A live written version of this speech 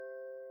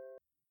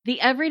The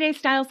Everyday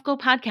Style School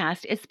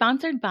podcast is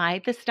sponsored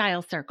by the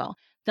Style Circle,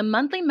 the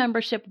monthly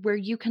membership where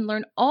you can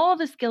learn all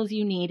the skills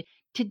you need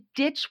to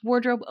ditch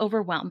wardrobe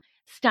overwhelm,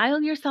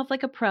 style yourself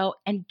like a pro,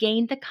 and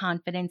gain the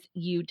confidence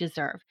you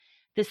deserve.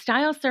 The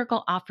Style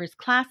Circle offers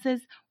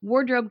classes,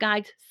 wardrobe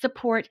guides,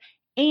 support,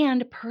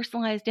 and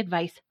personalized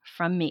advice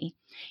from me.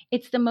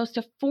 It's the most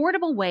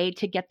affordable way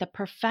to get the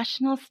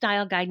professional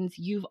style guidance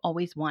you've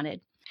always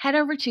wanted. Head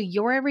over to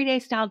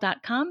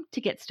youreverydaystyle.com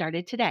to get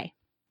started today.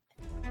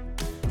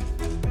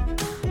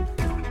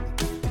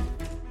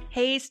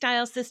 Hey,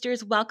 Style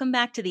Sisters, welcome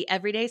back to the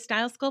Everyday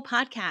Style School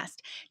podcast.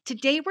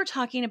 Today, we're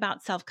talking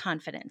about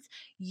self-confidence.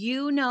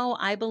 You know,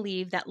 I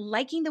believe that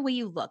liking the way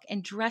you look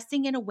and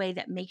dressing in a way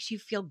that makes you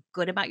feel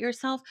good about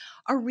yourself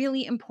are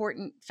really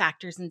important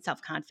factors in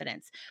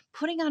self-confidence.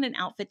 Putting on an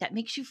outfit that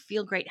makes you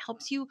feel great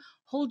helps you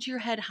hold your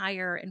head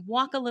higher and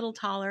walk a little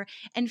taller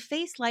and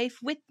face life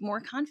with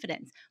more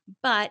confidence.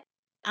 But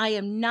I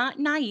am not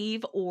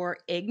naive or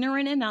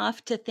ignorant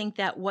enough to think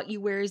that what you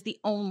wear is the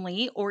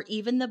only or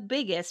even the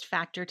biggest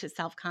factor to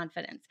self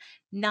confidence.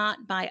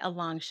 Not by a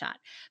long shot.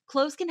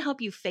 Clothes can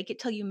help you fake it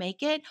till you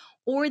make it,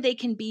 or they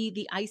can be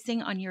the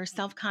icing on your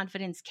self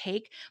confidence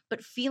cake.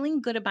 But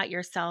feeling good about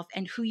yourself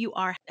and who you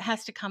are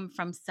has to come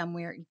from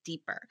somewhere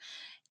deeper.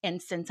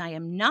 And since I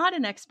am not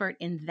an expert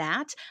in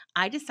that,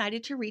 I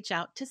decided to reach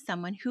out to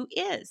someone who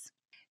is.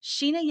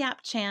 Sheena Yap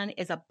Chan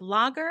is a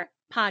blogger,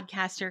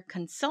 podcaster,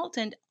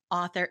 consultant,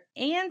 author,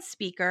 and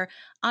speaker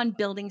on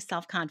building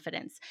self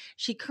confidence.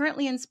 She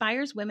currently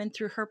inspires women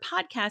through her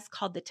podcast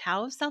called The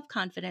Tao of Self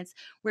Confidence,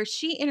 where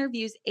she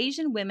interviews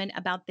Asian women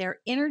about their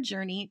inner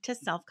journey to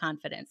self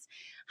confidence.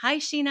 Hi,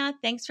 Sheena.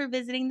 Thanks for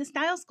visiting the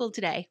Style School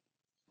today.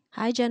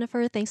 Hi,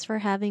 Jennifer. Thanks for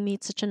having me.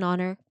 It's such an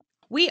honor.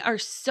 We are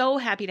so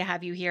happy to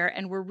have you here,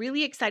 and we're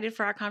really excited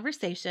for our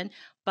conversation.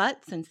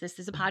 But since this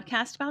is a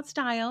podcast about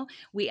style,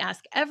 we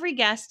ask every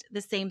guest the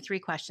same 3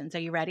 questions.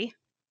 Are you ready?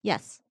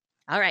 Yes.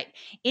 All right.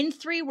 In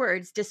 3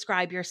 words,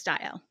 describe your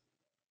style.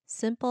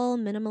 Simple,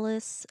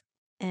 minimalist,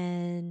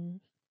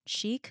 and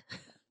chic.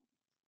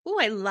 Ooh,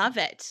 I love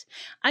it.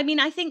 I mean,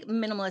 I think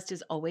minimalist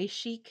is always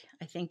chic.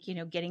 I think,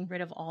 getting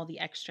rid of all the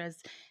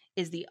extras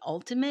is the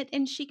ultimate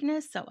in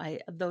chicness. So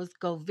those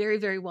go very,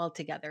 very well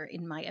together,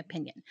 in my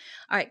opinion.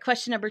 All right,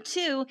 question number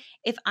 2.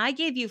 If I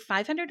gave you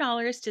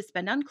 $500 to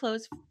spend on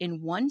clothes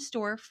in one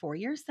store for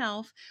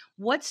yourself,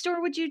 what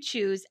store would you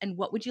choose and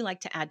what would you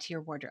like to add to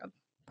your wardrobe?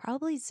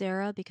 Probably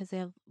Zara because they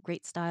have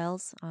great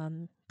styles.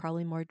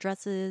 Probably more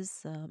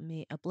dresses,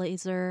 a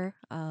blazer,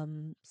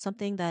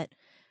 something that,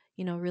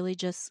 really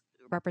just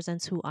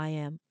represents who I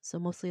am. So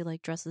mostly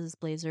like dresses,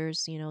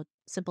 blazers,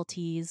 simple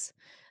tees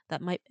that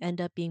might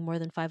end up being more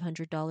than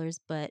 $500,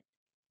 but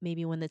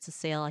maybe when it's a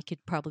sale, I could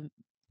probably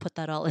put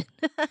that all in.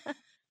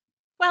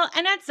 Well,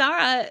 and at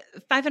Zara,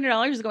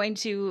 $500 is going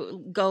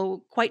to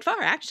go quite far.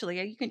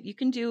 Actually, you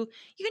can do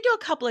a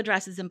couple of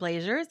dresses and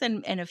blazers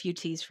and a few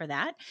tees for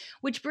that.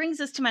 Which brings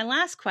us to my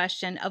last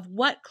question: of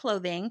what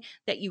clothing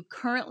that you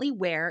currently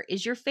wear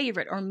is your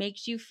favorite or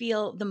makes you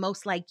feel the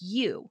most like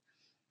you?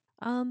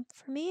 For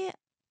me,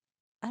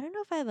 I don't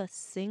know if I have a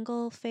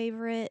single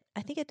favorite.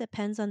 I think it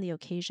depends on the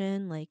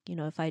occasion. Like,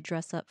 if I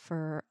dress up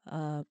for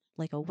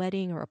like a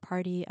wedding or a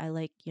party, I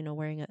like,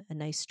 wearing a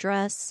nice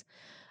dress.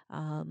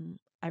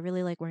 I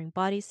really like wearing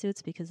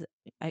bodysuits because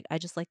I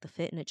just like the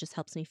fit and it just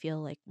helps me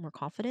feel like more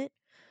confident.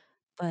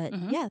 But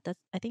Mhm. yeah,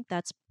 I think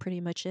that's pretty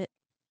much it.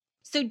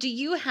 So, do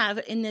you have,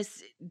 in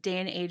this day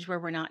and age where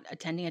we're not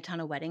attending a ton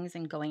of weddings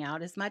and going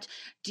out as much,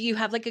 do you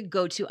have like a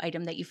go-to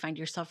item that you find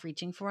yourself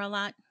reaching for a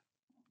lot?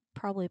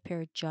 Probably a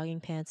pair of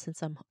jogging pants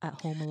since I'm at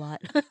home a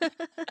lot.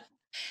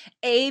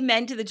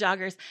 Amen to the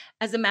joggers.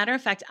 As a matter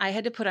of fact, I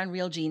had to put on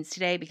real jeans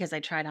today because I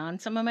tried on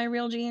some of my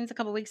real jeans a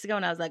couple weeks ago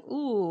and I was like,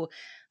 ooh,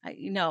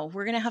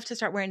 we're going to have to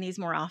start wearing these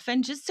more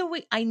often just so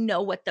I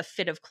know what the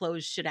fit of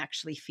clothes should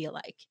actually feel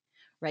like.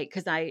 Right.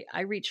 Because I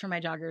reach for my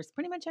joggers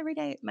pretty much every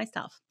day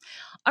myself.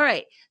 All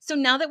right. So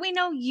now that we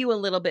know you a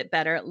little bit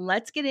better,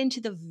 let's get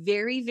into the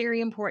very,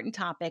 very important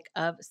topic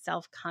of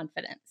self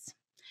confidence.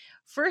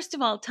 First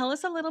of all, tell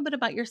us a little bit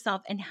about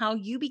yourself and how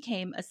you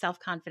became a self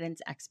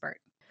confidence expert.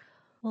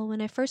 Well,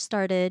 when I first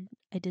started,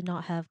 I did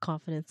not have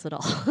confidence at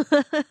all.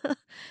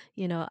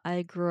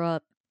 I grew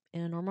up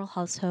in a normal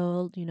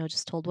household,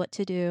 just told what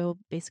to do,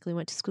 basically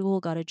went to school,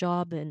 got a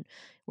job, and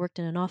worked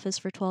in an office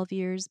for 12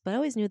 years. But I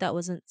always knew that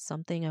wasn't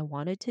something I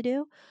wanted to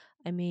do.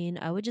 I mean,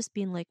 I would just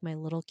be in like my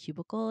little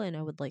cubicle and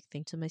I would like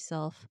think to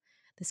myself,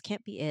 this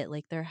can't be it.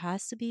 Like, there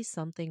has to be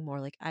something more.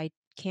 Like, I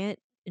can't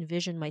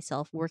envision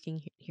myself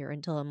working here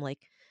until I'm like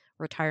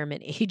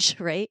retirement age,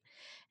 right?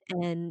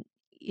 And,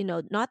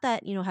 not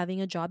that, having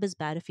a job is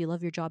bad. If you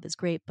love your job is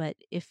great, but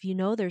if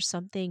there's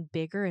something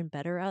bigger and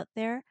better out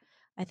there,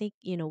 I think,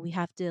 we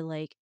have to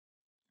like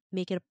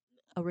make it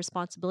a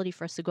responsibility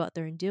for us to go out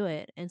there and do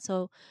it. And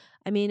so,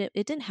 I mean,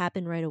 it didn't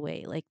happen right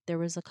away. Like there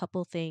was a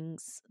couple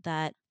things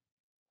that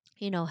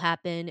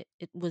happen.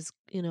 It was,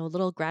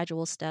 little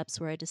gradual steps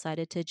where I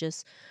decided to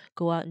just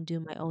go out and do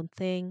my own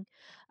thing.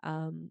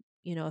 I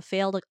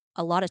failed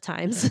a lot of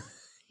times,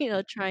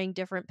 trying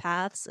different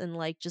paths and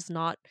like just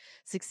not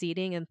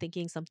succeeding and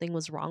thinking something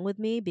was wrong with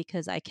me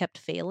because I kept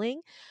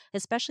failing,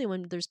 especially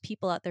when there's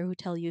people out there who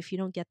tell you if you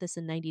don't get this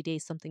in 90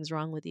 days, something's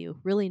wrong with you.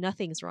 Really,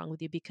 nothing's wrong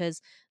with you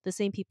because the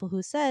same people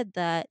who said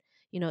that,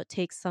 it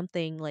takes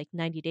something like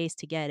 90 days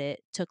to get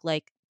it took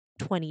like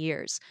 20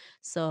 years.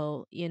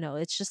 So,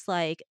 it's just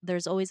like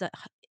there's always a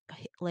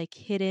like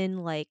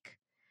hidden like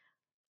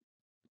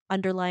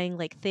underlying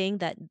like thing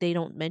that they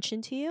don't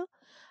mention to you.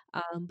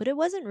 But it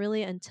wasn't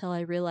really until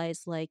I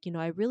realized, like,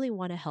 I really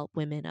want to help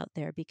women out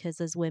there because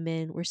as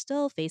women, we're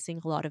still facing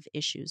a lot of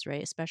issues,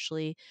 right?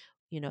 Especially,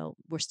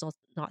 we're still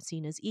not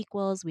seen as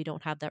equals. We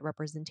don't have that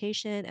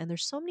representation. And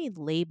there's so many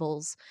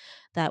labels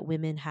that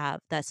women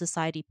have that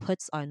society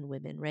puts on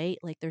women, right?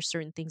 Like, there's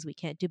certain things we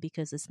can't do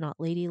because it's not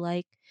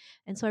ladylike.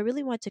 And so I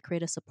really want to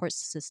create a support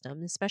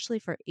system, especially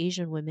for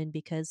Asian women,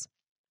 because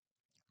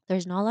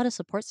there's not a lot of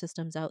support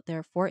systems out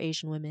there for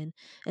Asian women,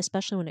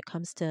 especially when it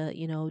comes to,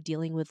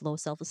 dealing with low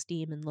self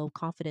esteem and low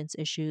confidence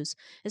issues,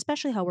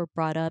 especially how we're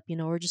brought up.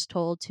 We're just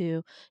told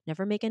to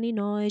never make any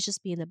noise,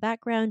 just be in the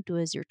background, do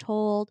as you're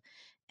told,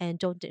 and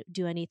don't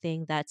do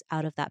anything that's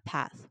out of that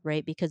path,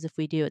 right? Because if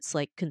we do, it's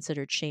like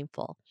considered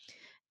shameful.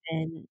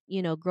 And,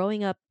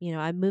 growing up,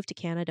 I moved to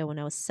Canada when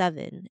I was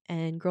 7,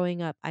 and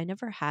growing up, I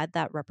never had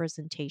that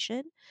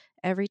representation.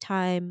 Every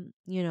time,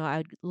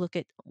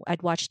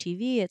 I'd watch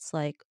TV, it's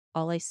like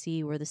all I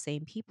see were the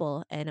same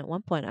people, and at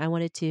one point, I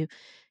wanted to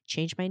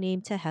change my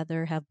name to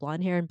Heather, have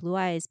blonde hair and blue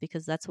eyes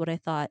because that's what I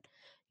thought,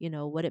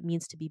 what it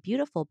means to be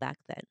beautiful back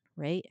then,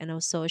 right? And I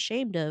was so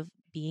ashamed of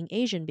being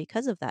Asian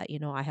because of that.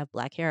 I have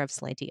black hair, I have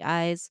slanty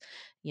eyes,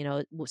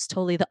 it was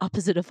totally the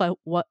opposite of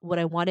what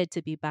I wanted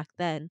to be back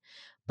then.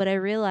 But I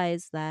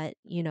realized that,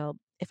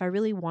 if I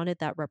really wanted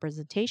that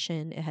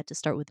representation, it had to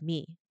start with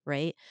me,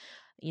 right?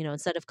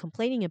 Instead of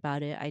complaining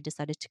about it, I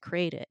decided to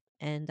create it.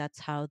 And that's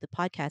how the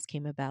podcast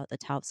came about, The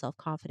Tao of Self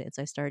Confidence.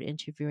 I started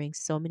interviewing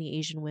so many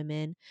Asian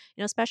women,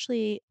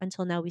 especially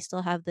until now, we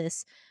still have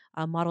this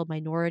model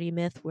minority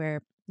myth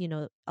where,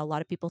 a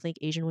lot of people think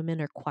Asian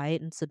women are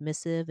quiet and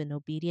submissive and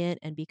obedient.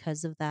 And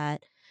because of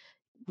that,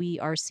 we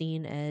are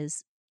seen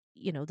as,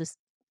 this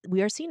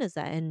we are seen as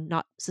that, and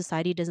not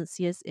society doesn't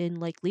see us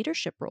in like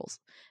leadership roles.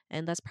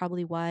 And that's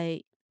probably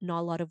why not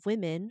a lot of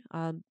women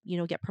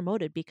get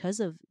promoted because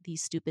of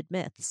these stupid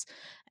myths.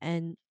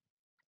 And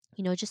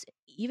just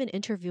even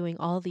interviewing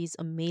all these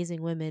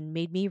amazing women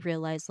made me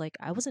realize like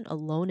I wasn't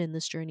alone in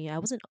this journey. I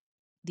wasn't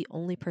the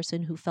only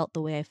person who felt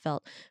the way I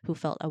felt, who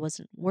felt I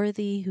wasn't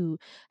worthy, who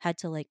had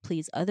to like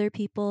please other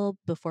people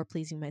before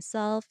pleasing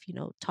myself,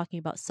 talking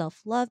about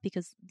self love,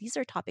 because these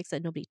are topics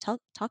that nobody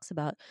talks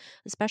about,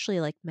 especially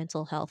like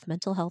mental health.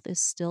 Mental health is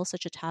still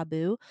such a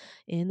taboo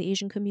in the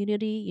Asian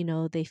community.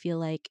 They feel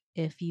like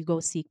if you go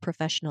seek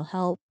professional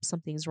help,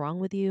 something's wrong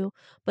with you,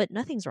 but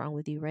nothing's wrong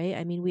with you, right?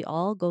 I mean, we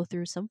all go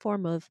through some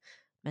form of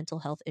mental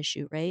health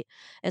issue, right?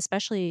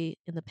 Especially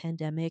in the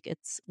pandemic,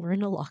 we're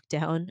in a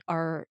lockdown.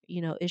 Our,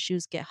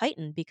 issues get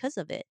heightened because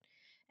of it.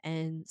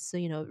 And so,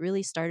 it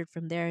really started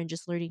from there and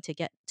just learning to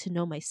get to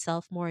know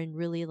myself more and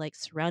really like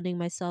surrounding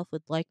myself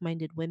with like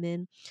minded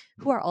women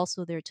who are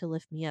also there to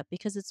lift me up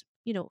because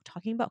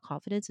talking about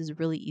confidence is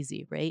really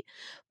easy, right?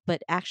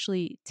 But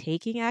actually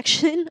taking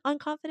action on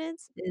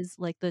confidence is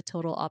like the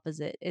total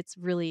opposite. It's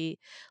really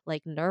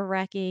like nerve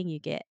wracking.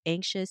 You get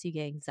anxious, you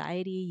get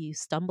anxiety, you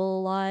stumble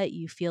a lot,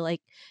 you feel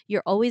like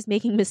you're always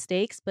making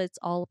mistakes, but it's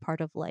all a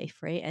part of life,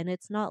 right? And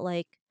it's not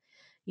like,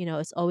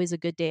 it's always a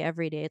good day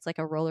every day. It's like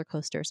a roller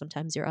coaster.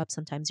 Sometimes you're up,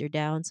 sometimes you're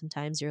down,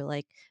 sometimes you're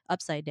like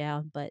upside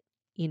down. But,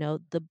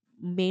 the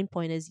main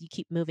point is you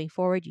keep moving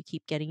forward, you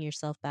keep getting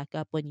yourself back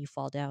up when you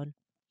fall down.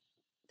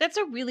 That's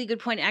a really good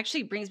point. It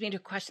actually brings me to a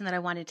question that I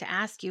wanted to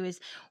ask you is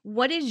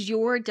what is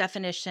your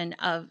definition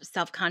of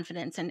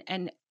self-confidence,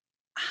 and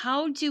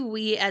how do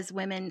we as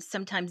women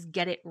sometimes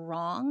get it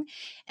wrong?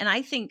 And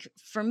I think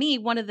for me,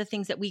 one of the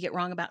things that we get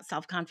wrong about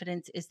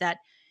self-confidence is that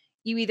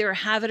you either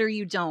have it or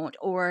you don't,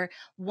 or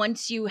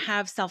once you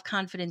have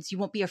self-confidence, you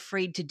won't be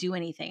afraid to do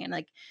anything. And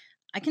like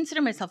I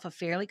consider myself a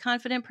fairly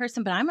confident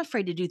person, but I'm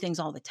afraid to do things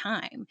all the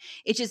time.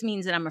 It just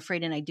means that I'm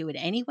afraid and I do it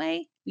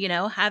anyway.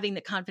 Having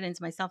the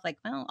confidence in myself, like,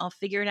 well, I'll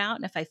figure it out.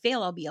 And if I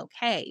fail, I'll be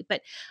okay. But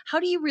how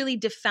do you really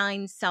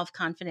define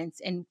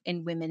self-confidence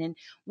in women? And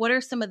what are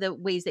some of the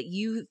ways that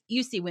you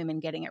see women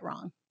getting it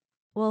wrong?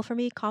 Well, for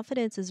me,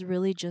 confidence is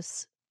really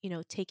just,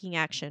 taking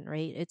action,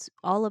 right? It's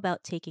all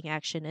about taking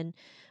action. And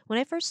when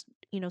I first,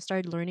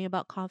 started learning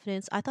about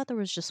confidence, I thought there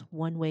was just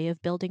one way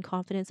of building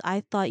confidence.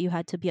 I thought you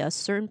had to be a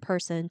certain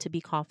person to be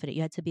confident.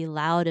 You had to be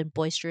loud and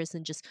boisterous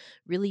and just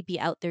really be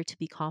out there to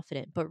be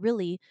confident. But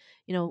really,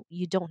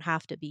 you don't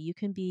have to be. You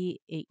can be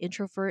a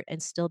introvert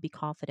and still be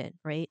confident,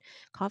 right?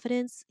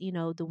 Confidence,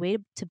 the way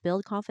to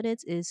build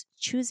confidence is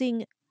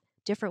choosing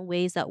different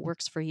ways that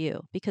works for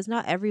you because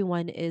not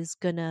everyone is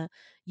going to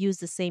use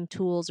the same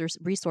tools or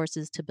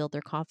resources to build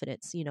their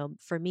confidence.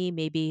 For me,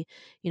 maybe,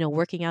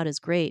 working out is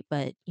great,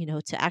 but,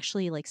 to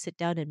actually like sit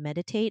down and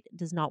meditate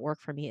does not work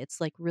for me. It's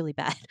like really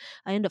bad.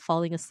 I end up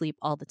falling asleep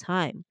all the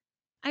time.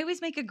 I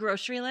always make a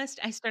grocery list.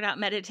 I start out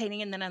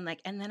meditating and then I'm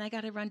like, and then I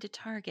got to run to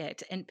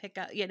Target and pick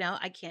up,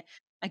 I can't,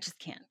 I just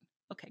can't.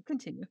 Okay,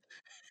 continue.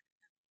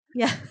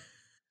 Yeah.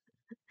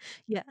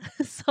 Yeah.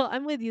 So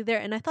I'm with you there.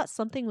 And I thought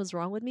something was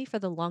wrong with me for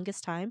the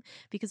longest time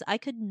because I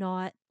could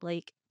not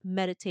like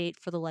meditate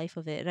for the life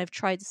of it. And I've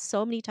tried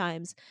so many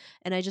times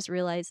and I just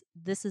realized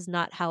this is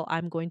not how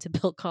I'm going to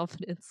build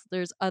confidence.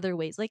 There's other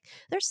ways. Like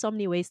there's so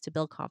many ways to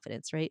build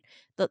confidence, right?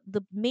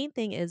 The main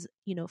thing is,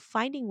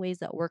 finding ways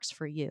that works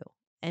for you.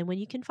 And when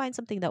you can find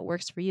something that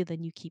works for you,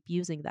 then you keep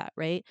using that,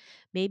 right?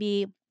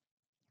 Maybe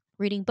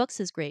reading books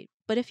is great.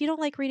 But if you don't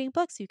like reading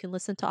books, you can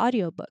listen to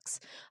audiobooks.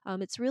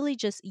 It's really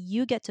just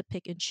you get to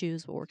pick and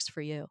choose what works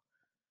for you.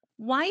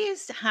 Why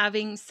is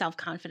having self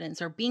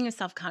confidence or being a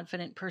self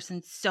confident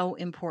person so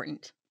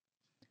important?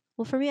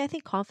 Well, for me, I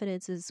think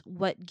confidence is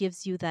what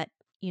gives you that,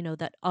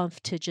 that umph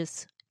to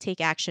just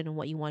take action in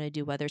what you want to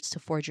do, whether it's to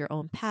forge your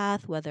own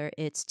path, whether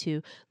it's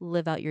to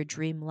live out your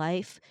dream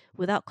life.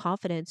 Without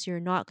confidence, you're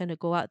not going to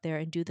go out there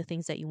and do the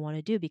things that you want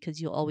to do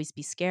because you'll always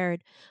be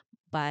scared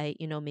by,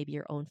 maybe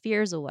your own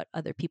fears or what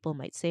other people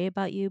might say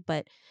about you.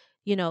 But,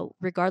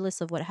 regardless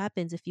of what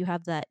happens, if you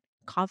have that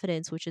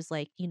confidence, which is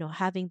like,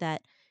 having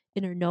that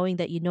inner knowing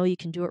that you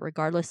can do it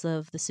regardless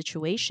of the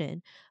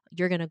situation,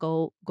 you're going to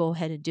go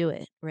ahead and do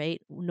it,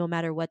 right? No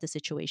matter what the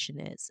situation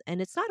is.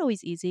 And it's not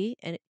always easy,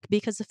 and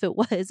because if it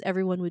was,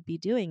 everyone would be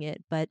doing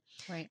it, but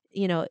Right.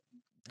 you know,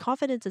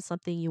 confidence is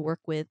something you work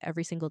with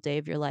every single day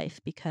of your life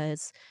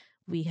because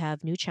we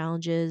have new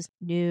challenges,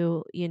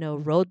 new,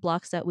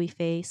 roadblocks that we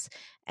face.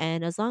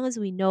 And as long as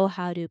we know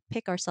how to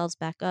pick ourselves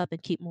back up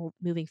and keep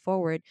moving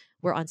forward,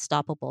 we're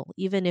unstoppable.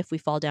 Even if we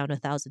fall down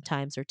 1,000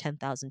 times or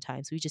 10,000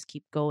 times, we just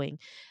keep going.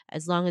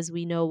 As long as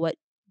we know what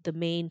the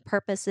main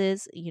purpose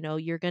is,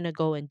 you're going to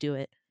go and do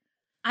it.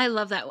 I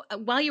love that.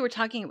 While you were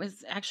talking, it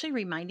was actually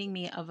reminding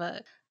me of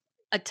a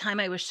time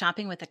I was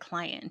shopping with a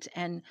client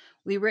and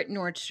we were at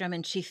Nordstrom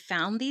and she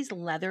found these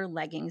leather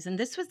leggings. And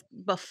this was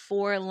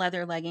before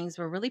leather leggings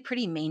were really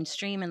pretty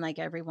mainstream and like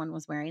everyone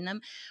was wearing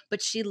them,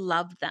 but she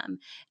loved them.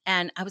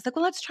 And I was like,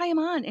 well, let's try them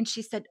on. And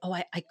she said, oh,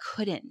 I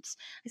couldn't.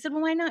 I said,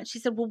 well, why not? She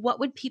said, well, what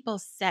would people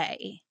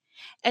say?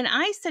 And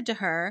I said to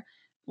her,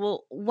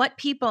 well, what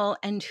people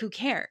and who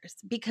cares?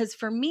 Because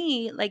for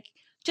me, like,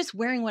 just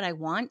wearing what I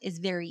want is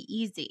very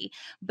easy.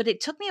 But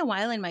it took me a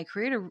while in my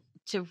career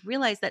to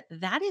realize that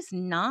that is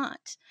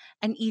not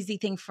an easy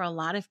thing for a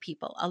lot of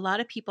people. A lot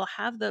of people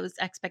have those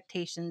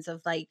expectations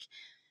of like,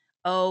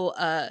 oh,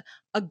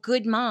 a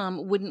good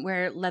mom wouldn't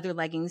wear leather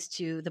leggings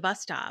to the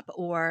bus stop,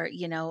 or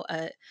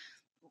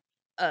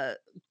a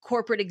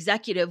corporate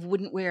executive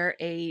wouldn't wear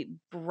a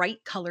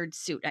bright colored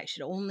suit. I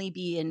should only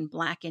be in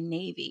black and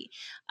navy.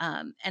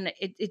 And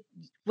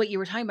what you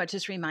were talking about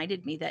just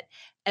reminded me that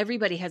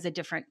everybody has a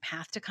different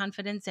path to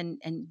confidence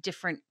and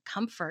different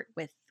comfort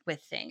with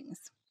things.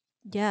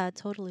 Yeah,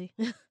 totally.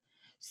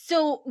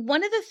 So,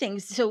 one of the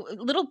things, so a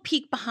little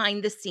peek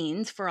behind the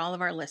scenes for all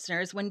of our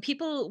listeners, when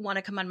people want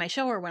to come on my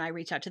show or when I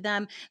reach out to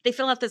them, they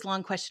fill out this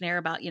long questionnaire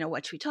about,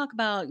 what should we talk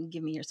about? And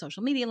give me your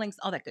social media links,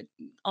 all that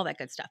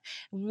good stuff.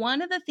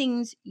 One of the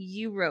things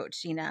you wrote,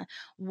 Sheena,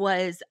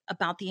 was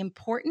about the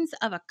importance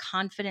of a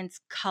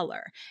confidence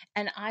color.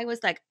 And I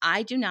was like,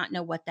 I do not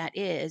know what that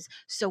is.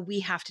 So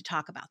we have to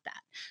talk about that.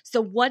 So,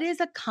 what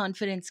is a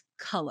confidence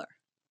color?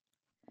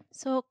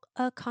 So,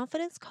 a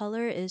confidence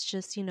color is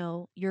just,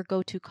 your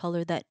go to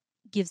color that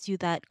gives you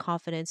that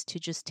confidence to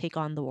just take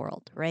on the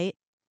world, right?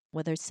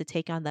 Whether it's to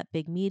take on that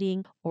big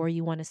meeting or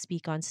you want to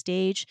speak on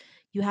stage,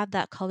 you have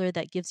that color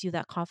that gives you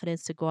that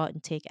confidence to go out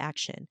and take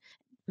action.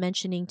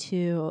 Mentioning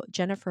to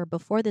Jennifer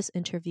before this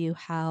interview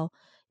how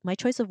my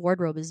choice of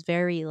wardrobe is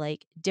very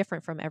like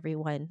different from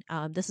everyone.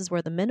 This is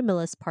where the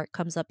minimalist part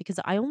comes up because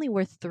I only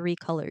wear three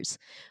colors,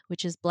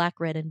 which is black,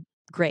 red, and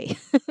gray.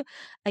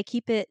 I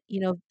keep it,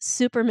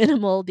 super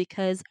minimal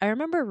because I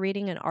remember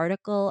reading an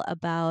article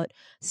about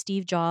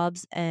Steve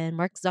Jobs and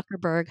Mark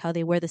Zuckerberg, how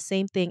they wear the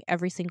same thing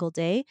every single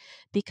day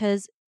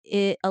because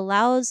it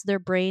allows their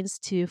brains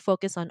to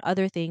focus on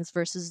other things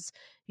versus,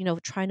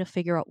 trying to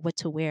figure out what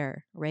to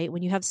wear, right?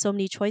 When you have so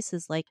many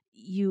choices, like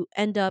you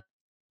end up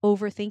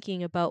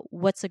overthinking about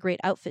what's a great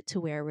outfit to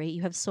wear, right?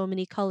 You have so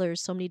many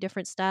colors, so many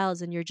different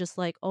styles, and you're just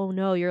like, oh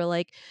no, you're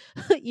like,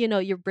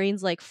 your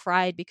brain's like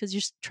fried because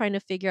you're trying to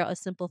figure out a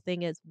simple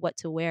thing as what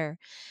to wear.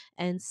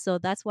 And so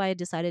that's why I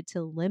decided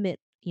to limit,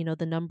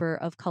 the number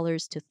of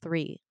colors to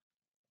three.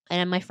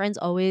 And my friends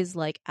always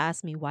like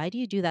ask me, why do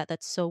you do that?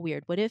 That's so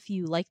weird. What if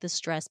you like this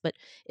dress, but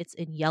it's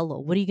in yellow?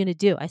 What are you going to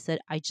do? I said,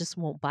 I just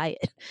won't buy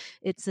it.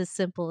 It's as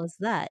simple as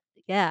that.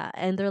 Yeah.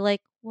 And they're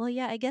like, well,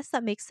 yeah, I guess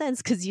that makes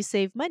sense because you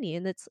save money.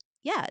 And it's,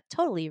 yeah,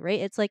 totally. Right.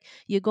 It's like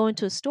you go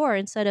into a store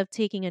instead of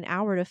taking an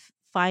hour to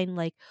find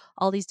like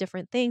all these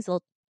different things,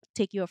 they'll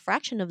take you a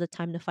fraction of the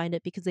time to find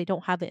it because they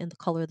don't have it in the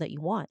color that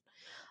you want.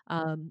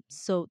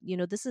 So,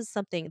 this is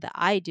something that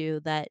I do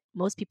that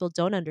most people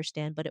don't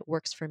understand, but it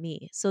works for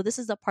me. So, this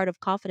is a part of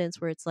confidence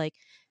where it's like,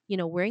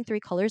 wearing three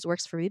colors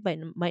works for me, but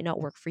might not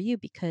work for you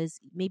because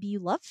maybe you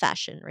love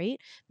fashion, right?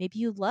 Maybe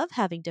you love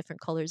having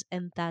different colors,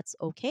 and that's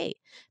okay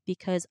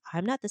because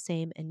I'm not the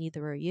same and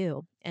neither are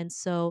you. And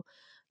so,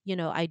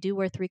 I do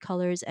wear three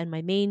colors, and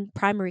my main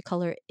primary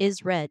color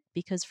is red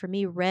because for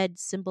me, red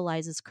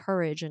symbolizes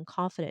courage and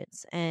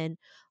confidence. And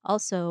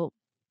also,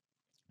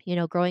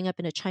 growing up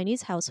in a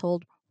Chinese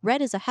household, red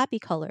is a happy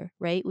color,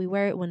 right? We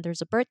wear it when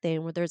there's a birthday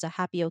and when there's a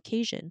happy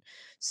occasion.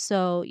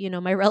 So,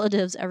 my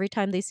relatives, every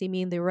time they see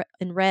me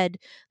in red,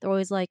 they're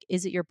always like,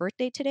 "Is it your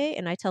birthday today?"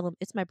 And I tell them,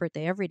 "It's my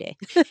birthday every day."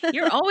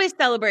 You're always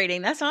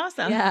celebrating. That's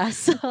awesome. Yeah,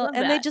 so Love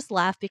and they that. just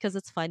laugh because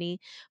it's funny.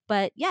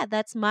 But yeah,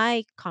 that's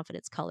my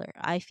confidence color.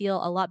 I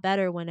feel a lot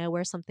better when I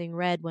wear something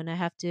red when I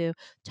have to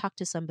talk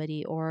to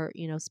somebody or,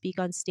 speak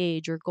on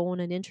stage or go on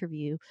an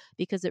interview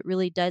because it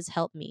really does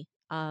help me.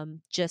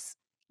 Just,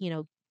 you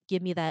know,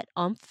 give me that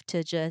umph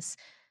to just,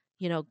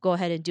 go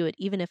ahead and do it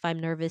even if I'm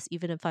nervous,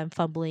 even if I'm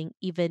fumbling,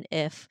 even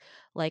if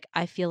like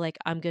I feel like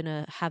I'm going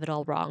to have it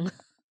all wrong.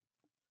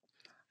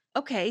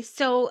 Okay,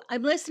 so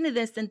I'm listening to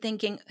this and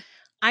thinking,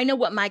 I know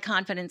what my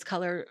confidence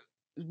color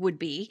would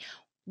be.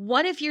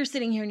 What if you're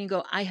sitting here and you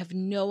go, I have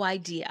no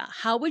idea?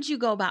 How would you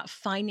go about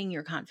finding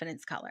your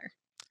confidence color?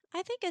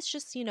 I think it's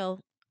just,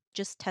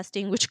 just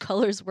testing which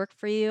colors work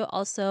for you.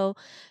 Also,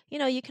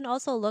 you can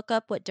also look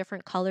up what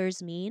different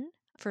colors mean.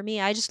 For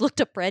me, I just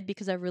looked up red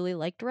because I really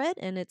liked red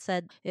and it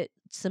said it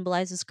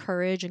symbolizes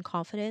courage and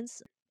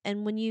confidence.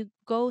 And when you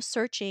go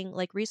searching,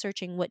 like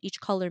researching what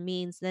each color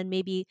means, then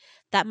maybe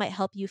that might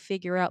help you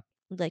figure out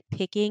like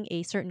picking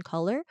a certain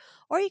color,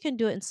 or you can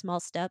do it in small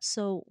steps.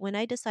 So when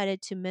I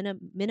decided to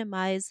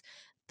minimize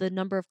the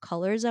number of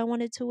colors I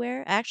wanted to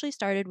wear, I actually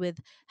started with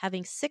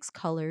having 6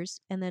 colors,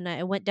 and then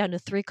I went down to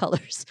 3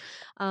 colors.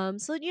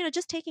 So,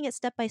 just taking it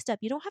step by step.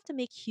 You don't have to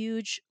make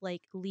huge,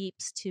 like,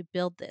 leaps to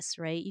build this,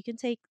 right? You can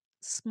take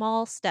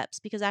small steps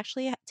because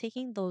actually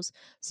taking those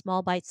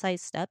small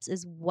bite-sized steps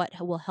is what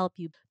will help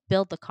you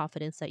build the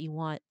confidence that you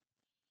want.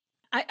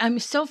 I'm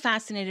so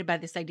fascinated by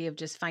this idea of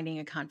just finding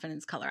a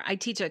confidence color. I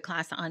teach a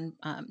class on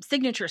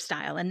signature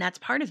style, and that's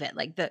part of it.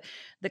 Like the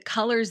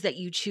colors that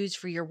you choose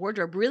for your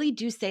wardrobe really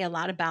do say a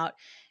lot about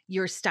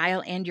your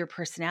style and your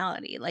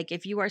personality. Like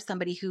if you are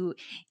somebody who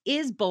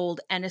is bold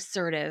and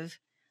assertive,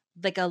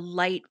 like a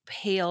light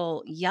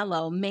pale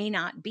yellow may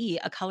not be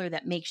a color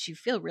that makes you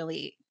feel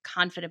really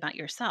confident about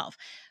yourself.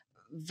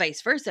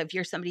 Vice versa, if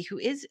you're somebody who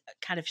is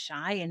kind of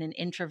shy and an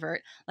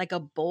introvert, like a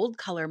bold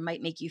color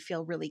might make you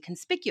feel really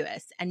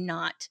conspicuous and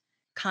not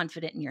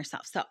confident in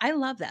yourself. So I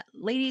love that.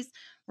 Ladies,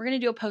 we're going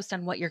to do a post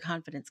on what your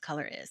confidence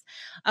color is.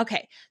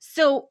 Okay.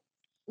 So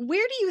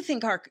where do you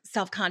think our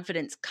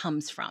self-confidence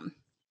comes from?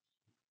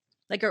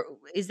 Like,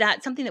 is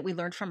that something that we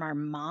learned from our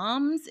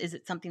moms? Is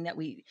it something that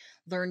we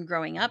learned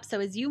growing up? So,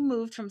 as you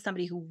moved from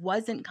somebody who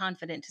wasn't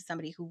confident to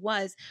somebody who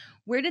was,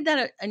 where did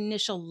that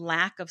initial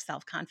lack of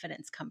self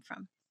confidence come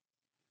from?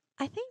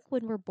 I think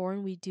when we're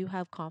born, we do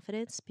have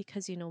confidence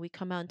because, we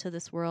come out into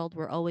this world,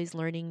 we're always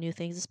learning new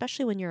things,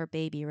 especially when you're a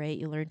baby, right?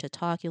 You learn to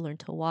talk, you learn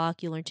to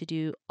walk, you learn to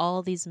do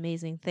all these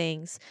amazing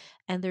things.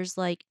 And there's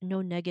like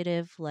no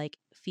negative like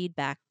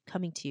feedback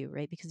coming to you,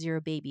 right? Because you're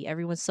a baby.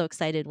 Everyone's so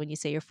excited when you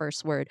say your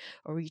first word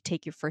or when you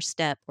take your first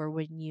step or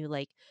when you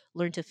like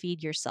learn to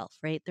feed yourself,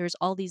 right? There's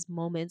all these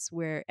moments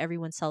where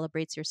everyone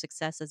celebrates your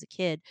success as a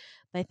kid.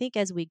 But I think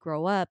as we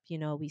grow up,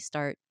 we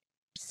start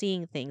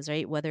seeing things,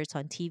 right? Whether it's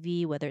on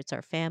TV, whether it's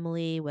our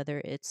family, whether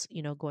it's,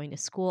 going to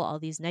school, all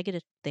these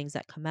negative things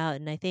that come out.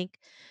 And I think,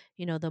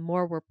 the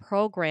more we're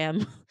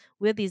programmed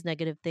with these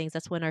negative things,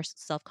 that's when our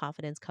self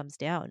confidence comes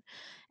down.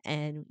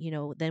 And,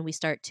 then we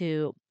start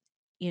to,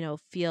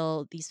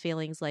 feel these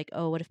feelings like,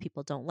 oh, what if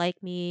people don't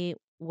like me?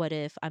 What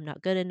if I'm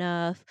not good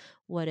enough?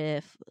 What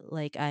if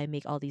like I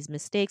make all these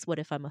mistakes? What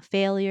if I'm a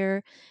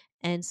failure?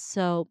 And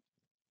so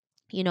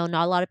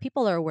not a lot of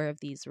people are aware of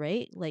these,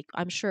 right? Like,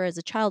 I'm sure as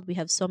a child, we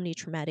have so many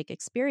traumatic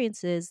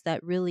experiences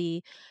that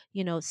really,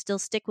 still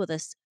stick with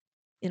us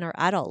in our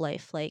adult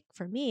life. Like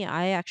for me,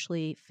 I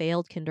actually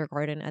failed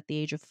kindergarten at the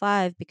age of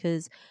 5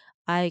 because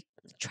I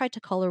tried to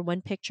color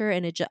one picture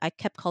and I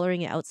kept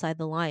coloring it outside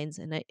the lines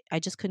and I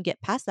just couldn't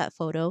get past that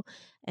photo.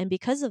 And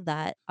because of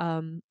that,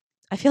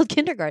 I failed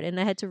kindergarten.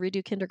 I had to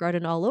redo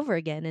kindergarten all over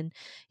again. And,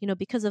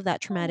 because of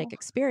that Oh. traumatic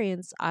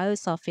experience, I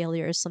always saw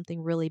failure as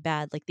something really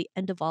bad, like the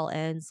end of all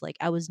ends. Like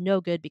I was no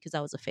good because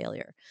I was a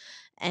failure.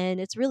 And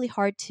it's really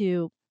hard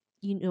to,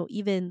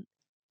 even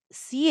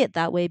see it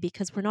that way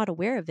because we're not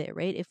aware of it,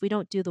 right? If we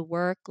don't do the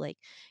work, like,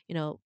 you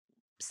know,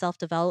 self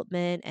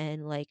development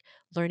and like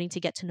learning to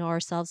get to know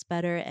ourselves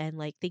better and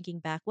like thinking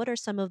back, what are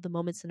some of the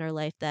moments in our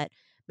life that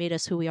made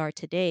us who we are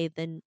today,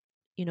 then,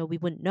 we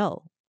wouldn't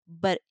know.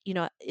 But,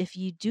 if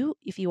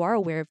you are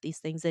aware of these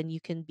things, then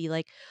you can be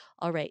like,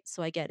 all right,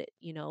 so I get it,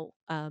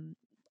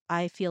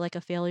 I feel like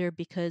a failure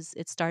because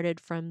it started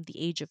from the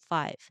age of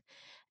 5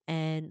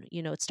 and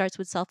it starts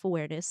with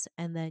self-awareness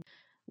and then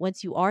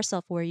once you are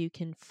self-aware you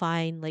can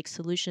find like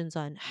solutions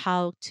on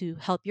how to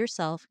help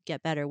yourself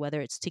get better,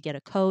 whether it's to get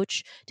a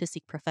coach, to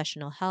seek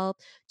professional help,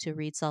 to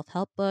read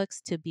self-help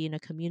books, to be in a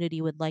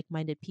community with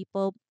like-minded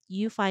people.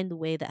 you find the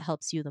way that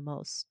helps you the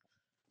most.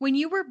 When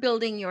you were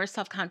building your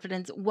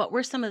self-confidence, what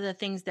were some of the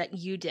things that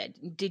you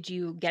did? Did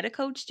you get a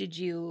coach? Did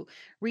you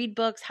read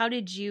books? How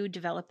did you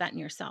develop that in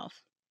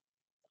yourself?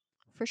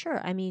 For sure.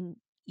 I mean,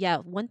 yeah,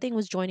 one thing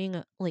was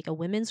joining like a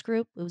women's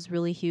group. It was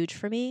really huge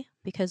for me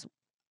because,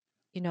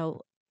 you know,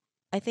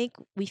 I think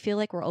we feel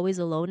like we're always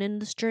alone in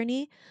this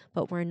journey,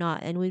 but we're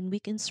not. And when we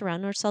can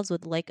surround ourselves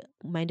with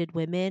like-minded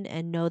women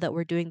and know that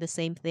we're doing the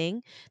same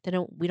thing,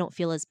 then we don't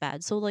feel as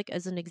bad. So, like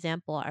as an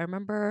example, I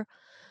remember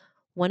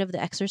one of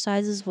the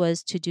exercises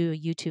was to do a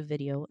YouTube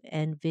video,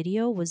 and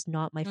video was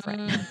not my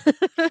friend.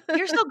 Mm.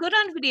 You're so good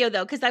on video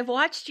though, because I've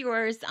watched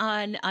yours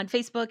on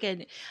Facebook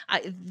and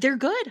they're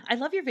good. I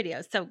love your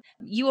videos. So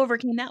you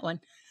overcame that one.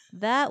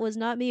 That was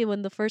not me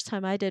when the first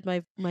time I did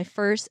my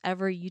first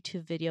ever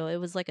YouTube video. It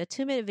was like a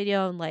 2-minute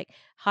video on like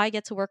how I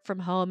get to work from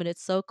home and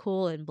it's so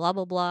cool and blah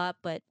blah blah.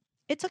 But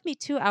it took me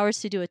 2 hours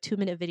to do a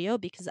 2-minute video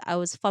because I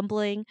was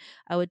fumbling.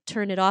 I would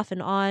turn it off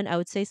and on. I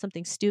would say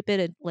something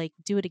stupid and like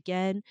do it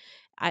again.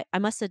 I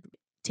must have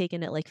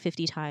taken it like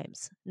 50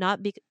 times. Not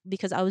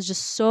because I was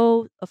just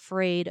so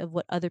afraid of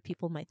what other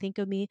people might think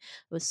of me.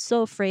 I was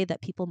so afraid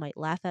that people might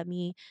laugh at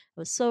me. I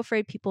was so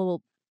afraid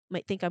people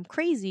might think I'm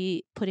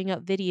crazy putting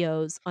up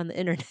videos on the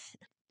internet.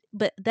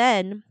 But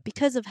then,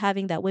 because of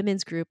having that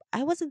women's group,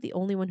 I wasn't the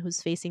only one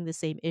who's facing the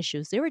same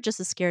issues. They were just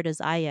as scared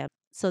as I am.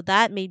 So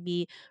that made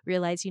me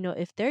realize,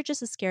 if they're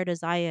just as scared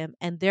as I am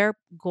and they're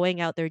going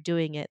out there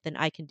doing it, then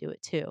I can do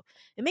it too.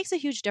 It makes a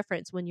huge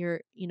difference when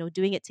you're,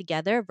 doing it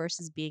together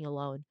versus being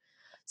alone.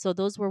 So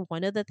those were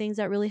one of the things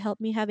that really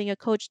helped me. Having a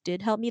coach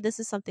did help me. This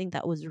is something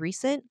that was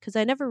recent because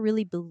I never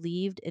really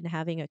believed in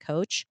having a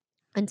coach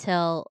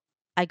until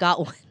I got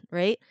one,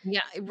 right?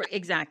 Yeah,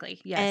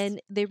 exactly. Yes.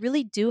 And they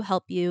really do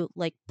help you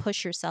like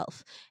push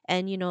yourself.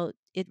 And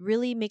it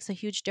really makes a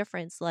huge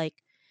difference. Like,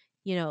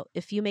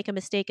 if you make a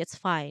mistake, it's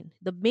fine.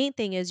 The main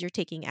thing is you're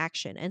taking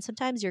action. And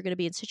sometimes you're going to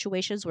be in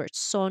situations where it's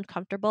so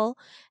uncomfortable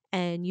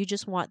and you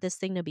just want this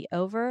thing to be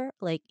over.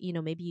 Like,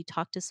 maybe you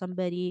talk to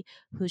somebody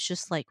who's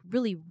just like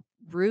really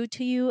rude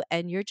to you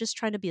and you're just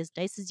trying to be as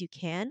nice as you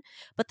can.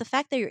 But the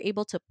fact that you're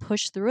able to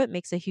push through it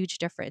makes a huge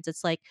difference.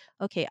 It's like,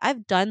 okay,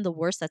 I've done the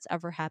worst that's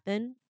ever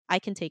happened. I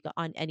can take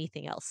on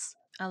anything else.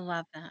 I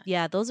love that.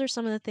 Yeah, those are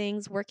some of the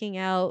things. Working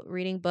out,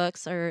 reading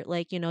books, or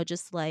like,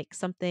 just like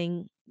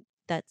something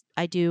that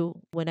I do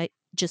when I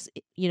just,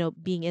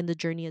 being in the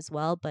journey as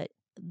well. But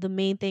the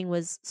main thing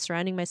was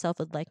surrounding myself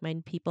with like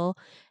minded people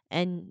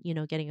and,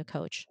 getting a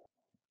coach.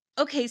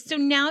 Okay, so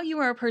now you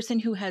are a person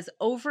who has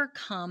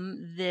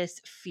overcome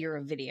this fear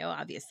of video,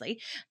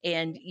 obviously,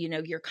 and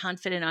you're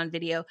confident on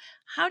video.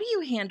 How do you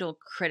handle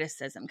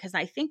criticism? Because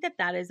I think that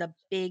that is a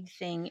big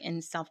thing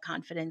in self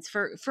confidence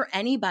for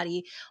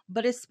anybody,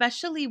 but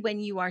especially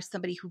when you are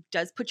somebody who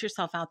does put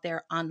yourself out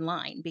there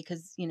online,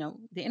 because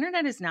the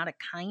internet is not a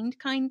kind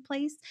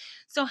place.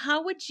 So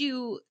how would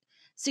you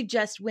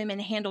suggest women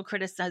handle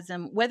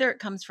criticism, whether it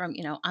comes from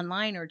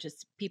online or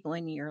just people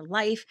in your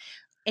life,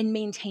 and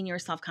maintain your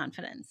self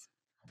confidence?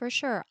 For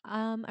sure.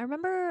 I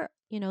remember,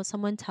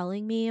 someone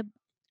telling me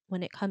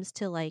when it comes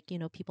to like,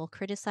 people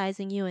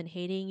criticizing you and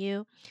hating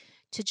you,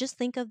 to just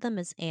think of them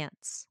as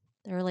ants.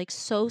 They're like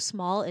so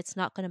small, it's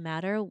not going to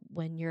matter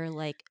when you're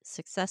like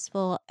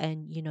successful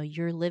and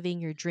you're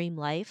living your dream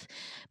life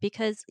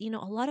because a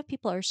lot of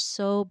people are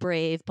so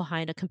brave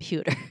behind a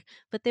computer,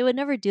 but they would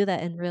never do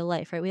that in real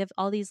life, right? We have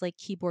all these like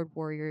keyboard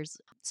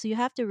warriors. So you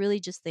have to really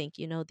just think,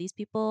 these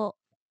people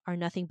are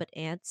nothing but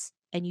ants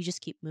and you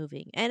just keep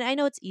moving. And I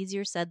know it's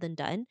easier said than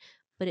done,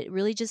 but it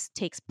really just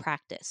takes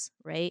practice,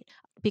 right?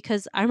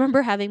 Because I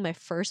remember having my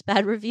first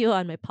bad review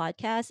on my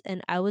podcast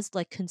and I was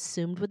like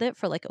consumed with it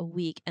for like a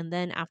week. And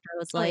then after I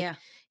was Oh like, yeah.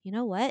 you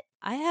know what?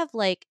 I have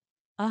like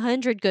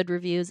 100 good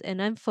reviews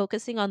and I'm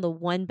focusing on the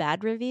one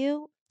bad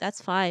review.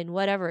 That's fine.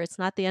 Whatever. It's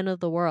not the end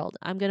of the world.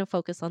 I'm going to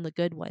focus on the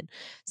good one.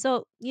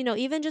 So,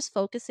 even just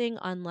focusing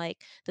on like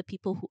the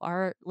people who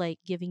are like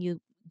giving you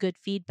good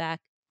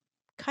feedback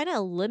kind of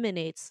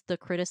eliminates the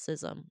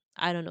criticism.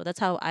 I don't know. That's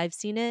how I've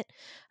seen it.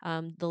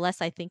 The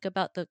less I think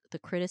about the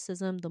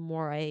criticism, the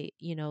more I,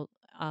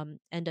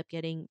 end up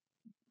getting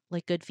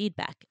like good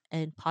feedback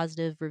and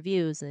positive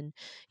reviews and,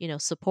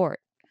 support.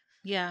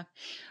 Yeah.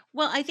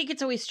 Well, I think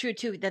it's always true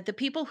too that the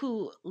people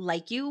who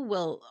like you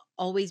will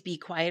always be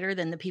quieter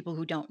than the people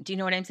who don't. Do you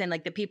know what I'm saying?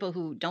 Like the people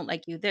who don't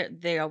like you,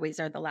 they always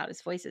are the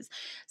loudest voices.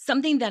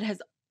 Something that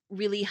has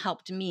really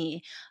helped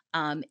me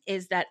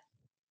is that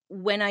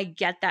when I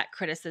get that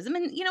criticism,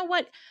 and you know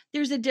what,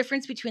 there's a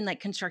difference between like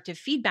constructive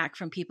feedback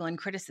from people and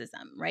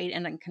criticism, right?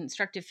 And then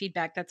constructive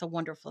feedback, that's a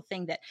wonderful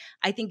thing that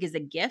I think is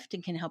a gift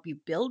and can help you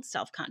build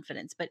self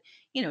confidence. But,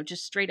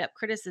 just straight up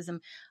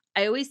criticism,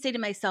 I always say to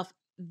myself,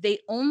 they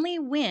only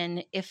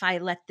win if I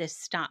let this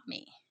stop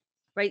me.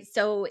 Right.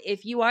 So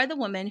if you are the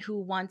woman who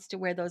wants to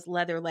wear those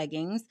leather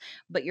leggings,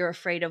 but you're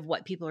afraid of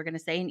what people are going to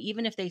say, and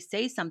even if they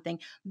say something,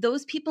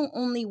 those people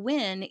only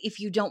win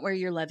if you don't wear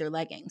your leather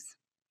leggings.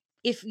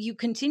 If you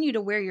continue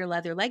to wear your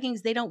leather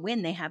leggings, they don't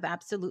win. They have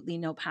absolutely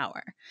no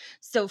power.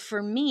 So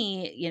for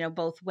me,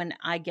 both when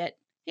I get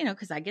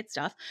because I get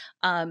stuff.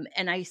 And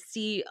I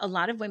see a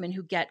lot of women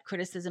who get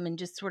criticism and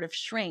just sort of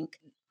shrink.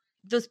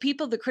 Those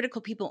people, the critical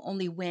people,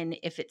 only win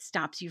if it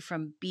stops you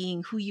from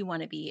being who you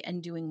want to be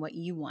and doing what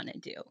you want to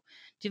do. Do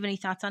you have any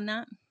thoughts on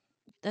that?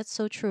 That's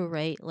so true,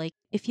 right? Like,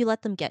 if you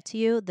let them get to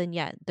you, then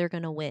yeah, they're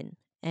gonna win.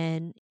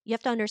 And you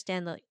have to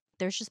understand that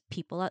there's just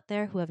people out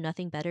there who have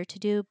nothing better to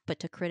do but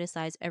to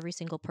criticize every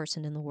single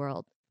person in the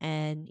world.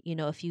 And,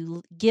 if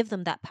you give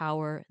them that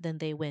power, then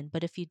they win.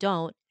 But if you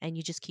don't and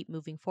you just keep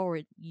moving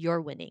forward,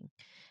 you're winning.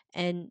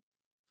 And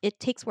it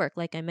takes work,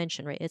 like I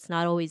mentioned, right? It's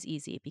not always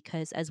easy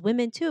because as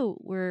women too,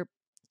 we're,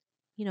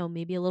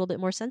 maybe a little bit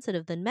more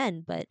sensitive than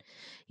men, but,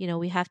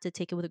 we have to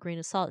take it with a grain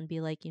of salt and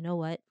be like, you know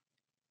what?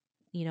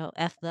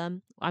 F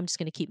them. I'm just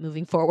gonna keep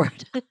moving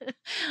forward.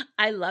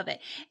 I love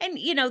it. And,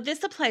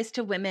 this applies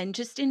to women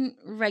just in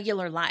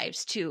regular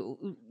lives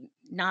too,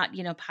 not,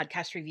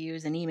 podcast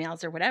reviews and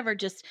emails or whatever.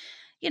 Just,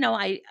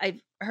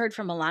 I've heard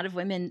from a lot of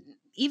women,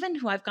 even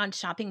who I've gone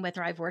shopping with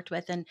or I've worked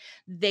with, and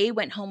they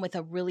went home with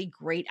a really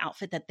great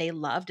outfit that they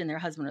loved. And their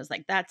husband was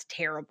like, that's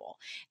terrible.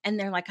 And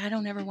they're like, I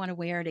don't ever want to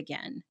wear it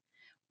again.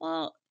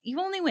 Well, you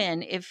only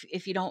win if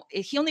you don't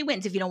if he only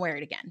wins if you don't wear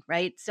it again,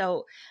 right?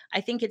 So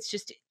I think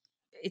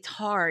it's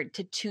hard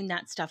to tune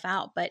that stuff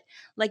out. But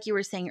like you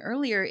were saying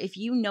earlier, if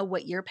you know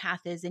what your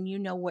path is and you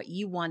know what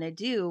you want to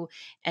do,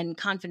 and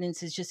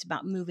confidence is just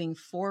about moving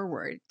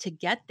forward to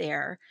get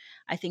there,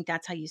 I think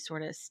that's how you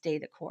sort of stay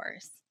the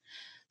course.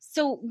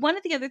 So, one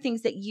of the other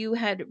things that you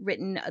had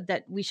written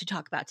that we should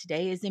talk about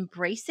today is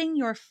embracing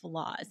your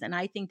flaws. And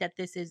I think that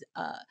this is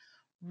a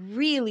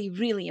really,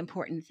 really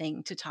important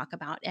thing to talk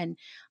about. And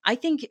I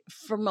think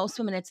for most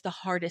women, it's the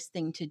hardest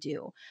thing to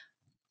do.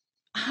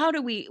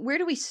 Where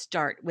do we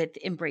start with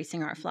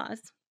embracing our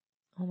flaws?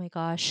 Oh my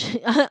gosh.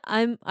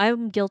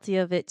 I'm guilty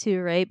of it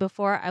too, right?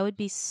 Before I'd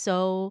be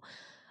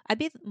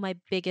my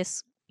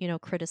biggest,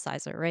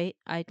 criticizer, right?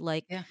 I'd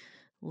like Yeah.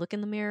 look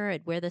in the mirror,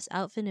 I'd wear this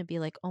outfit and be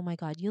like, "Oh my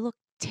god, you look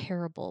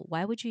terrible.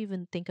 Why would you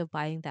even think of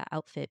buying that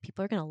outfit?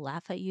 People are going to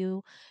laugh at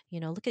you.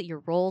 Look at your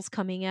rolls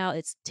coming out.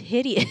 It's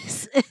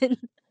hideous." And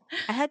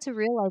I had to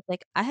realize,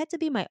 like, I had to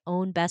be my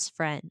own best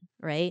friend,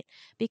 right?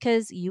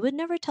 Because you would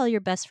never tell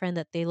your best friend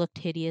that they looked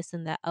hideous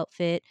in that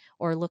outfit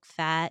or look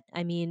fat.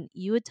 I mean,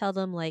 you would tell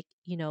them, like,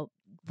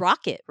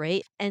 rock it,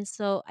 right? And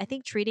so I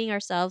think treating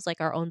ourselves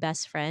like our own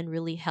best friend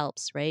really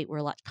helps, right? We're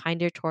a lot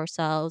kinder to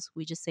ourselves.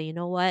 We just say, you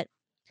know what?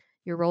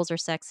 Your rolls are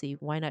sexy.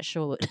 Why not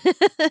show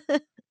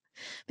it?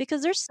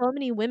 Because there's so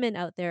many women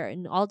out there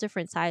in all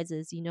different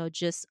sizes,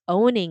 just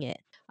owning it.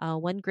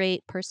 One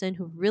great person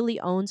who really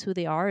owns who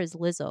they are is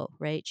Lizzo,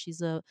 right?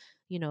 She's a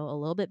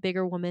little bit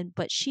bigger woman,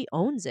 but she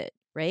owns it,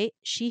 right?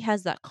 She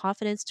has that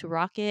confidence to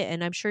rock it.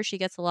 And I'm sure she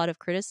gets a lot of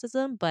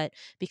criticism, but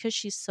because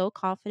she's so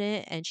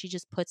confident and she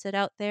just puts it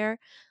out there,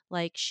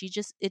 like she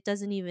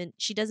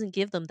doesn't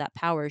give them that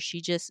power. She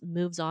just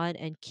moves on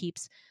and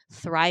keeps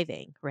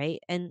thriving, right?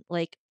 And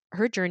like,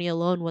 her journey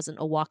alone wasn't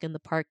a walk in the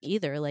park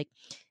either. Like,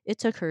 it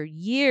took her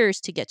years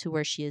to get to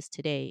where she is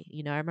today.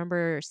 I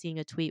remember seeing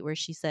a tweet where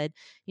she said,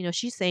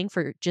 she's saying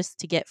for just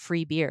to get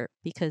free beer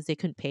because they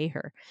couldn't pay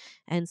her.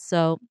 And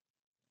so,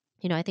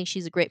 I think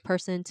she's a great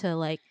person to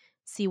like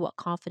see what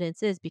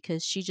confidence is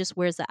because she just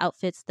wears the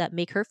outfits that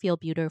make her feel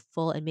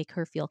beautiful and make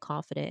her feel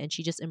confident. And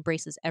she just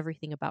embraces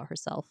everything about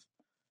herself.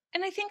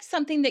 And I think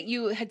something that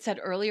you had said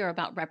earlier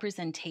about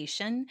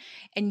representation,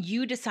 and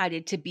you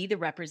decided to be the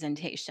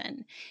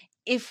representation.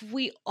 If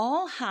we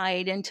all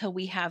hide until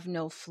we have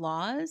no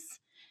flaws,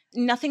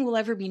 nothing will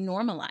ever be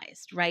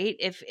normalized, right?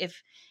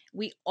 If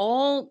we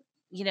all,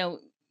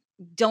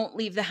 don't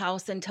leave the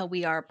house until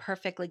we are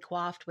perfectly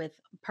coiffed with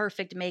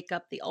perfect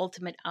makeup, the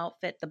ultimate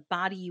outfit, the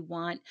body you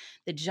want,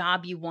 the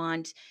job you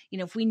want.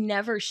 If we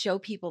never show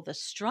people the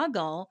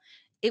struggle,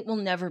 it will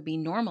never be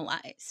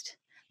normalized.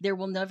 There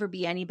will never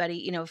be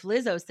anybody, if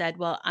Lizzo said,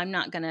 well, I'm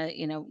not going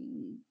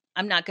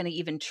to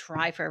even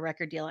try for a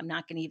record deal. I'm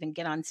not going to even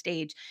get on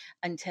stage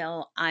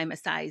until I'm a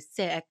size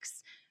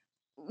 6.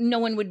 No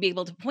one would be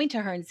able to point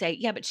to her and say,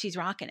 yeah, but she's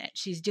rocking it.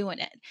 She's doing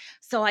it.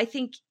 So I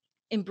think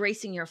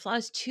embracing your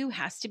flaws too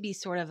has to be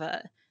sort of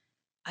I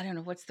don't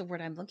know what's the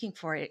word I'm looking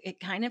for. It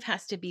kind of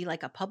has to be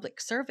like a public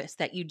service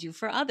that you do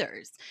for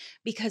others,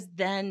 because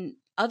then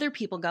other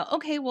people go,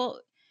 okay,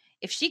 well,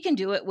 if she can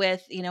do it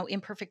with,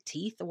 imperfect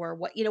teeth or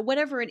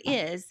whatever it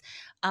is,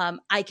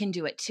 I can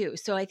do it too.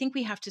 So I think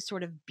we have to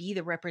sort of be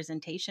the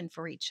representation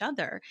for each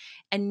other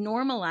and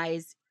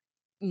normalize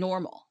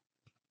normal.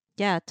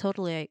 Yeah,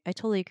 totally. I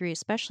totally agree.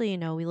 Especially,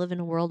 we live in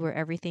a world where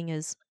everything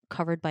is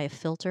covered by a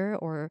filter,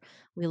 or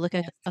we look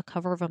at Yes. a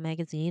cover of a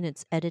magazine,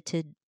 it's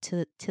edited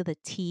to the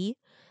T.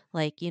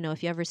 Like,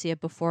 if you ever see a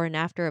before and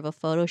after of a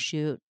photo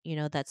shoot,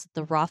 that's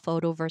the raw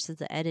photo versus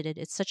the edited.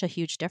 It's such a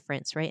huge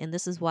difference, right? And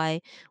this is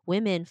why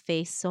women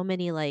face so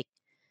many like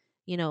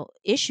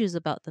issues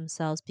about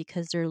themselves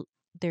because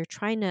they're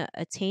trying to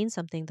attain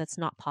something that's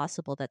not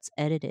possible, that's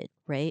edited,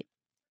 right?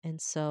 And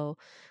so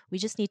we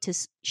just need to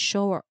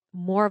show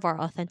more of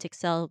our authentic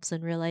selves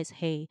and realize,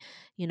 hey,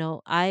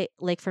 I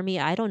like for me,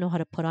 I don't know how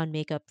to put on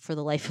makeup for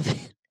the life of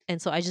it.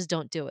 And so I just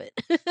don't do it.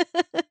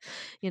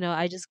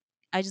 I just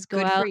I just go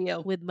Good for out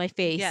you. with my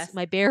face, Yes.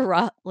 my bare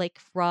raw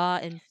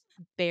and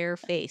bare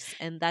face,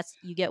 and that's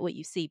you get what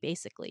you see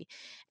basically.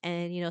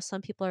 And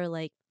some people are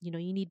like, you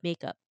need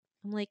makeup.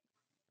 I'm like,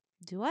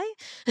 do I?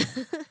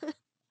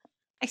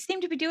 I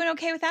seem to be doing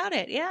okay without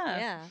it. Yeah.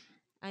 Yeah.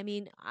 I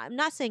mean, I'm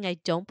not saying I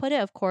don't put it.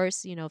 Of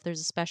course, if there's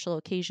a special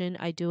occasion,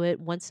 I do it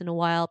once in a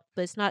while,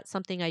 but it's not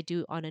something I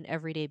do on an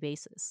everyday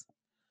basis.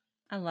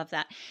 I love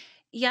that.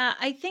 Yeah,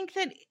 I think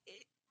that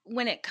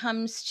when it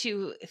comes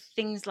to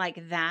things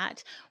like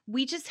that,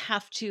 we just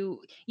have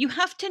to you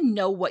have to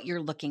know what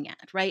you're looking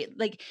at, right?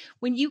 Like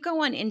when you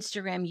go on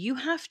Instagram, you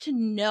have to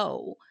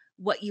know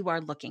what you are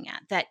looking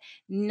at. That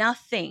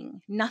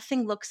nothing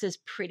looks as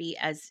pretty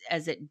as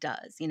it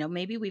does.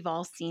 Maybe we've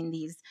all seen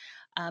these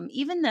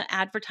even the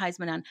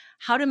advertisement on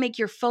how to make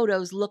your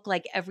photos look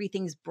like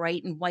everything's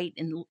bright and white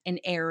and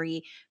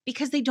airy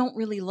because they don't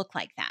really look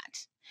like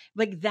that.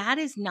 Like that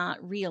is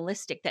not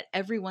realistic that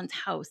everyone's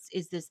house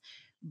is this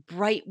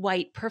bright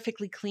white,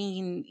 perfectly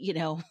clean,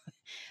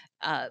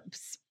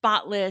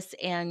 spotless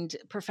and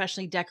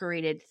professionally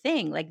decorated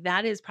thing. Like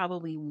that is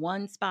probably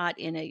one spot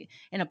in a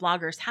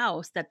blogger's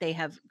house that they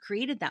have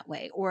created that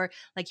way. Or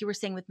like you were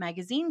saying with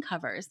magazine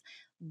covers,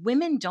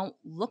 women don't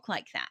look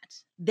like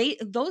that.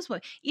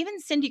 Even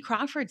Cindy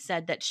Crawford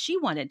said that she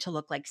wanted to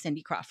look like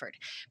Cindy Crawford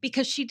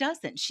because she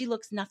doesn't. She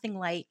looks nothing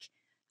like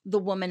the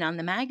woman on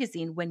the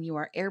magazine when you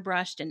are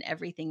airbrushed and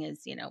everything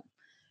is,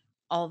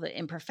 all the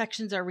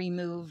imperfections are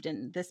removed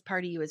and this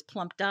part of you is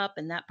plumped up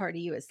and that part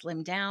of you is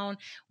slimmed down.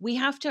 We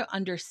have to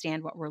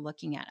understand what we're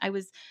looking at. I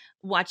was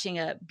watching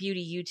a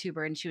beauty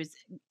YouTuber and she was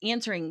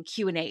answering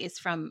Q&As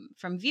from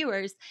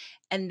viewers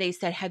and they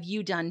said, "Have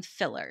you done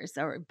fillers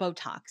or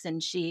Botox?"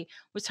 And she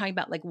was talking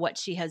about like what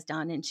she has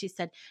done and she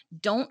said,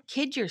 "Don't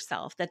kid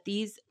yourself that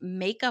these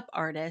makeup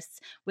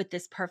artists with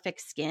this perfect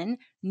skin,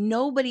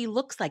 nobody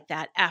looks like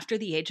that after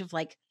the age of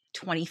like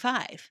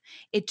 25.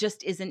 It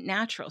just isn't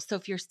natural." So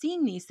if you're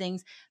seeing these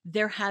things,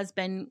 there has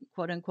been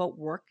quote unquote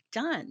work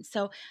done.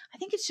 So I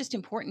think it's just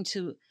important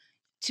to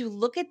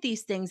look at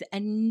these things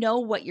and know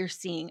what you're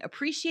seeing.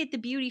 Appreciate the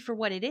beauty for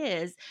what it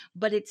is,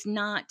 but it's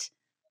not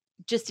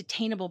just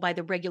attainable by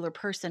the regular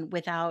person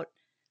without,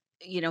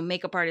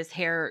 makeup artists,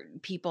 hair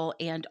people,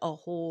 and a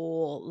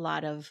whole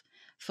lot of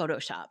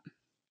Photoshop.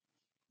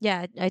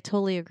 Yeah, I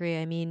totally agree.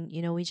 I mean,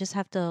 we just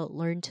have to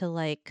learn to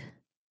like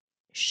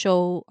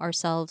show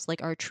ourselves,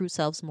 like our true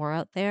selves more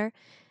out there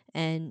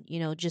and,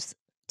 just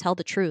tell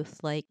the truth.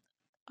 Like,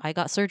 I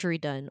got surgery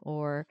done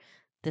or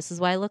this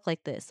is why I look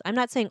like this. I'm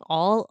not saying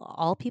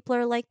all people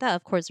are like that.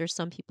 Of course, there's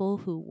some people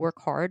who work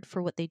hard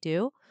for what they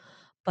do,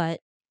 but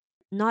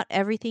not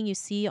everything you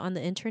see on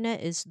the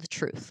internet is the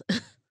truth.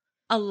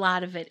 A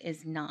lot of it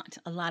is not.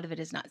 A lot of it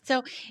is not.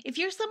 So, if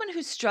you're someone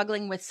who's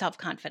struggling with self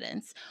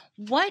confidence,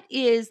 what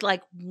is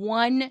like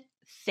one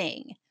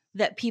thing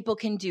that people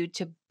can do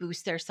to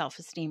boost their self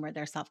esteem or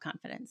their self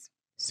confidence?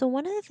 So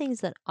one of the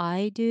things that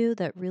I do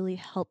that really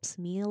helps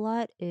me a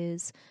lot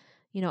is,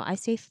 I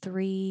say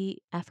 3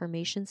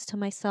 affirmations to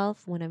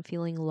myself when I'm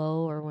feeling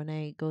low or when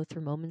I go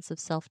through moments of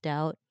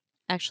self-doubt.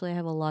 Actually, I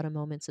have a lot of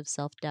moments of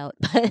self-doubt,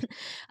 but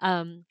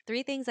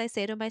 3 things I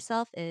say to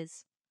myself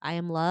is I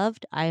am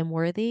loved, I am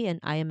worthy, and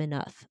I am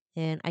enough.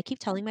 And I keep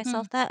telling Hmm.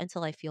 myself that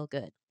until I feel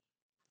good.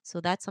 So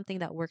that's something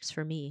that works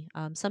for me.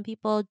 Some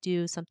people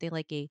do something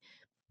like a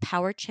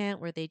power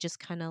chant where they just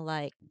kind of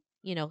like,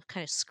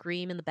 kind of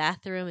scream in the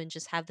bathroom and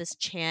just have this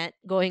chant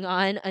going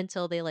on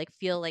until they like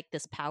feel like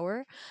this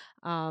power.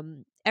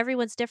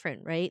 Everyone's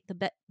different, right?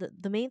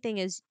 The main thing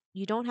is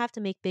you don't have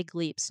to make big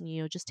leaps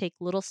and just take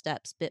little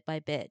steps bit by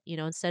bit.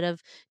 Instead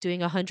of doing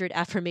 100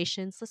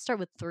 affirmations, let's start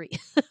with 3.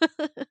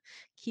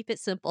 Keep it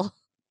simple.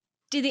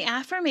 Do the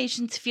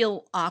affirmations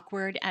feel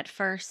awkward at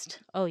first?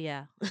 Oh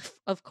yeah,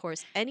 of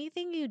course.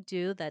 Anything you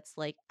do that's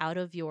like out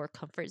of your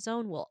comfort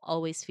zone will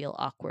always feel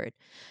awkward.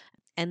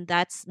 And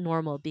that's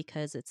normal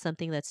because it's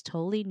something that's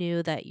totally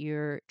new that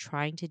you're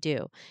trying to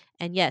do.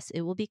 And yes,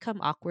 it will become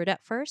awkward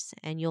at first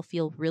and you'll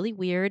feel really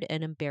weird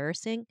and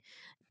embarrassing.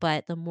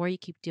 But the more you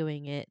keep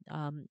doing it,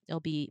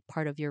 it'll be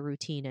part of your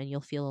routine and you'll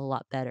feel a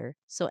lot better.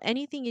 So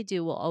anything you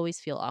do will always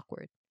feel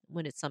awkward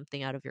when it's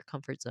something out of your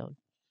comfort zone.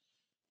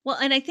 Well,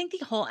 and I think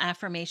the whole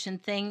affirmation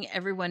thing,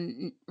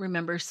 everyone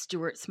remembers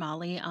Stuart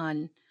Smalley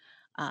on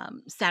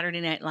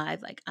Saturday Night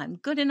Live, like, "I'm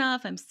good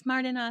enough, I'm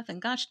smart enough,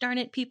 and gosh darn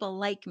it, people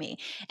like me."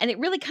 And it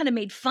really kind of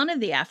made fun of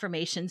the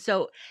affirmation.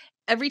 So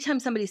every time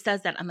somebody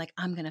says that, I'm like,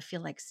 I'm going to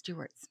feel like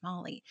Stuart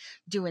Smalley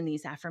doing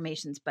these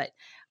affirmations. But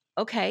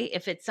okay,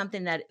 if it's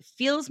something that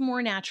feels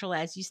more natural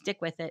as you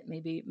stick with it,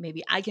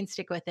 maybe I can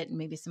stick with it and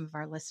maybe some of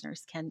our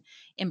listeners can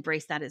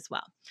embrace that as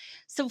well.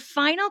 So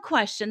final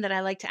question that I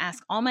like to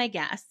ask all my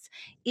guests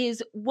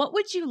is what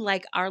would you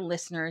like our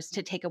listeners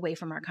to take away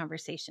from our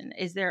conversation?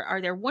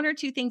 Are there one or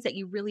two things that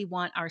you really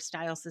want our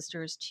style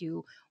sisters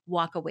to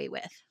walk away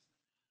with?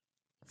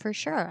 For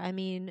sure. I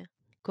mean,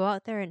 go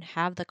out there and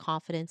have the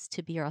confidence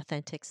to be your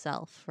authentic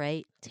self,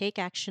 right? Take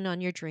action on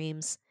your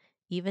dreams,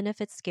 even if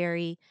it's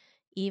scary,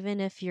 even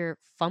if you're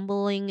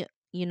fumbling,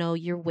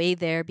 your way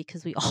there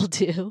because we all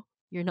do.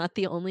 You're not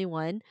the only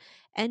one.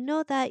 And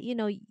know that,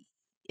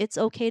 it's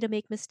okay to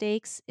make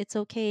mistakes. It's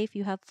okay if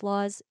you have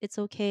flaws. It's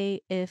okay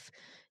if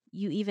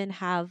you even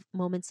have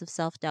moments of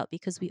self-doubt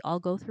because we all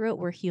go through it.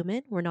 We're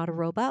human. We're not a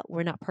robot.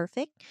 We're not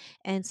perfect.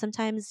 And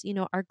sometimes,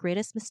 our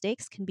greatest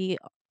mistakes can be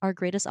our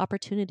greatest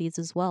opportunities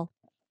as well.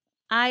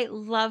 I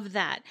love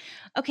that.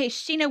 Okay,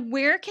 Sheena,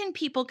 where can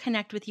people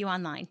connect with you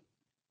online?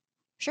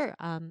 Sure.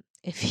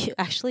 If you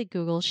actually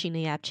Google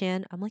Sheena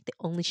Yapchan, I'm like the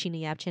only Sheena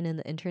Yapchan in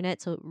the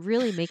internet, so it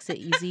really makes it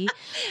easy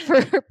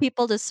for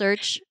people to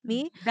search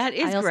me. That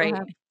is I also great.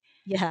 have,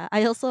 yeah,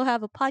 I also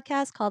have a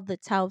podcast called The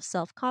Tao of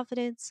Self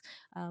Confidence,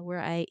 where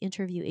I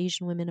interview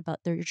Asian women about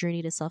their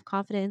journey to self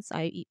confidence.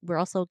 We're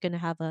also going to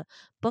have a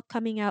book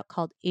coming out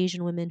called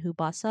Asian Women Who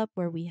Boss Up,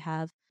 where we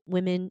have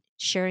women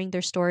sharing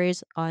their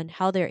stories on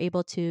how they're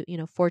able to,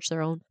 forge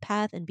their own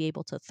path and be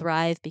able to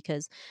thrive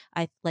because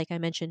like I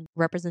mentioned,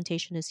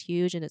 representation is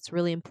huge and it's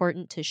really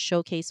important to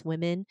showcase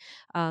women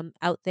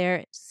out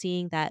there,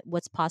 seeing that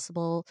what's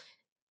possible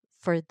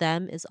for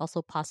them is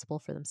also possible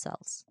for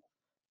themselves.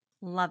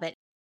 Love it.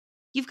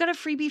 You've got a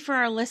freebie for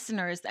our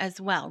listeners as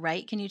well,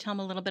 right? Can you tell them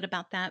a little bit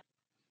about that?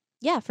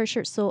 Yeah, for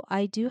sure. So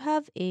I do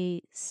have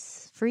a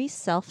free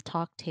self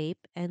talk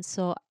tape. And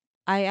so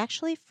I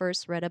actually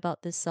first read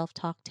about this self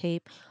talk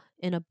tape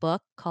in a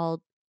book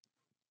called,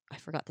 I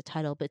forgot the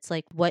title, but it's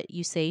like what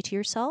you say to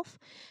yourself.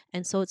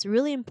 And so it's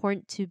really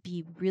important to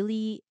be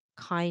really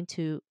kind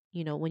to,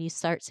 when you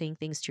start saying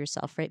things to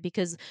yourself, right?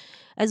 Because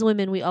as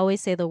women, we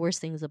always say the worst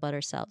things about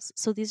ourselves.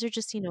 So these are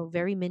just,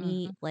 very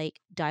many Mhm.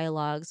 like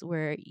dialogues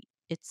where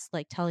it's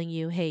like telling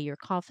you, hey, you're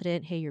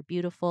confident, hey, you're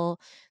beautiful,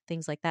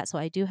 things like that. So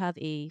I do have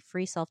a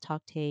free self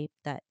talk tape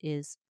that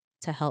is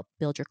to help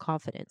build your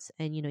confidence.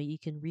 And, you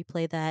can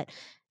replay that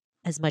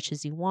as much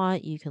as you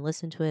want. You can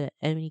listen to it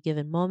at any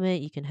given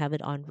moment. You can have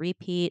it on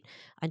repeat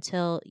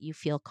until you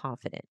feel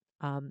confident.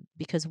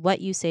 Because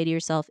what you say to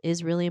yourself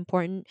is really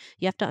important.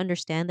 You have to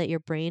understand that your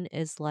brain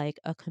is like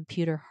a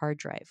computer hard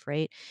drive,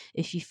 right?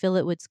 If you fill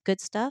it with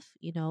good stuff,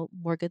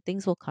 more good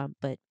things will come.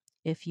 But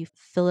if you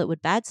fill it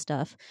with bad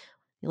stuff,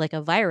 like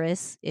a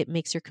virus, it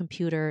makes your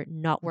computer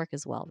not work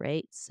as well,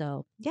 right?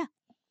 So, yeah.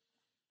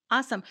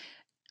 Awesome.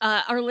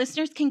 Our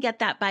listeners can get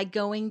that by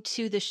going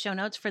to the show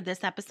notes for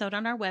this episode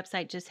on our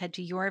website. Just head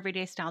to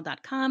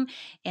youreverydaystyle.com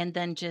and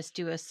then just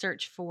do a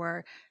search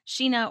for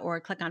Sheena or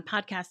click on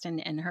podcast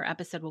and her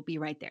episode will be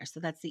right there. So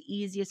that's the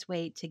easiest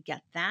way to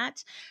get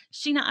that.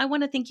 Sheena, I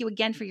want to thank you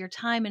again for your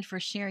time and for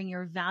sharing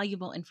your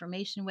valuable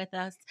information with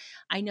us.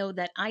 I know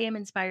that I am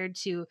inspired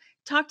to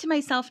talk to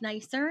myself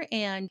nicer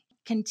and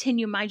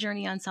continue my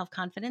journey on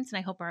self-confidence. And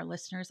I hope our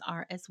listeners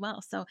are as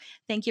well. So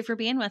thank you for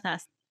being with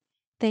us.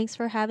 Thanks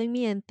for having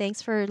me and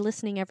thanks for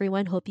listening,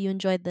 everyone. Hope you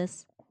enjoyed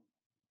this.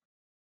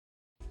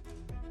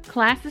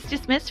 Class is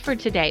dismissed for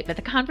today, but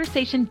the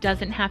conversation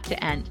doesn't have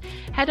to end.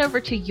 Head over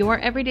to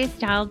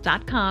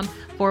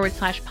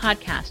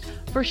youreverydaystyle.com/podcast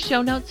for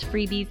show notes,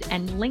 freebies,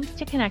 and links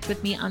to connect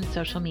with me on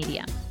social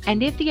media.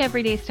 And if the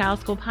Everyday Style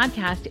School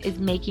podcast is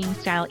making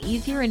style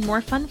easier and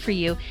more fun for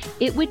you,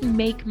 it would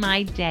make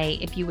my day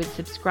if you would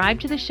subscribe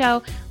to the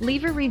show,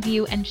 leave a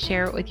review, and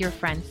share it with your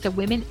friends so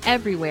women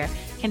everywhere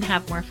can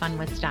have more fun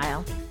with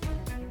style.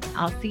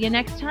 I'll see you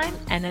next time,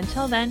 and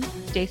until then,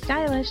 stay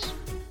stylish.